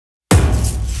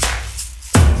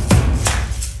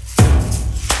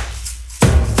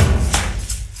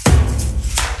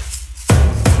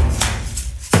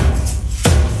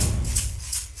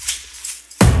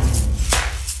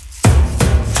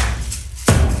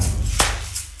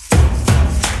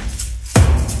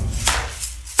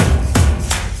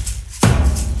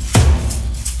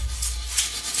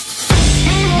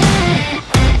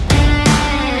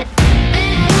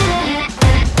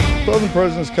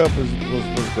President's Cup was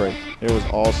great. It was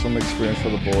an awesome experience for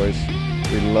the boys.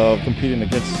 We love competing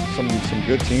against some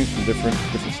good teams from different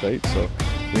states, so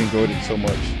we enjoyed it so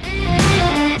much.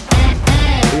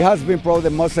 It has been probably the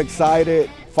most excited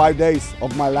 5 days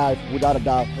of my life, without a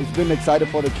doubt. It's been excited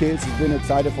for the kids, it's been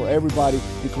excited for everybody,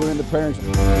 including the parents.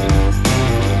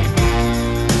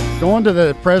 Going to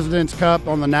the President's Cup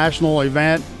on the national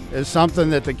event is something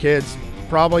that the kids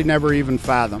probably never even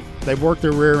fathomed. They've worked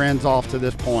their rear ends off to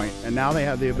this point, and now they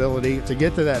have the ability to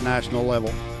get to that national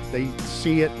level. They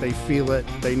see it, they feel it,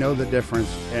 they know the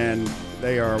difference, and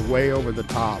they are way over the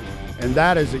top. And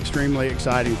that is extremely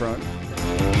exciting for them.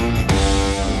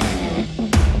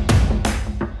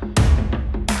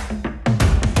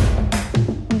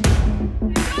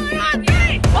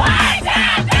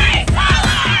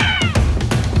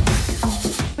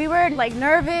 We were like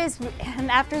nervous, and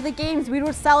after the games we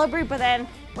would celebrate, but then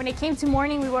when it came to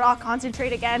morning we would all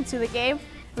concentrate again to the game.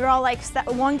 We were all like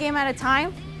one game at a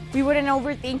time. We wouldn't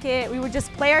overthink it. We would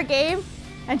just play our game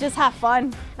and just have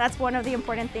fun. That's one of the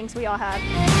important things we all had.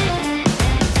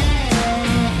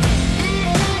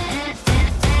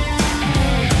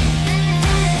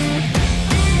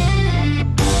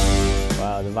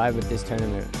 Wow, the vibe at this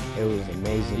tournament, it was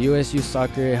amazing. USU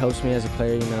soccer, it helps me as a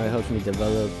player, you know, it helps me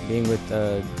develop. Being with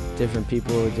different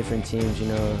people, different teams, you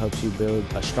know, helps you build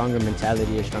a stronger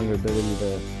mentality, a stronger ability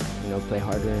to, you know, play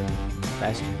harder and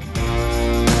faster.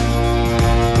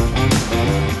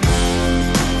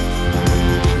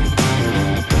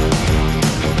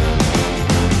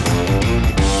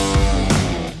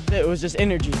 It was just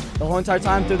energy. The whole entire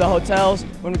time through the hotels,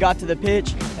 when we got to the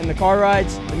pitch, and the car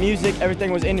rides, the music,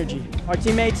 everything was energy. Our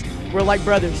teammates, we're like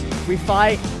brothers. We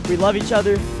fight, we love each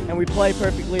other, and we play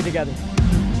perfectly together.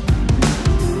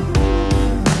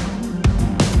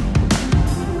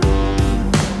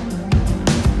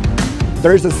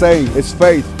 There's a saying, it's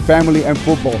faith, family, and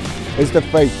football. It's the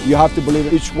faith. You have to believe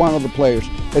in each one of the players.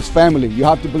 It's family. You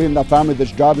have to believe in that family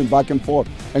that's driving back and forth.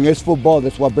 And it's football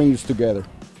that's what brings us together.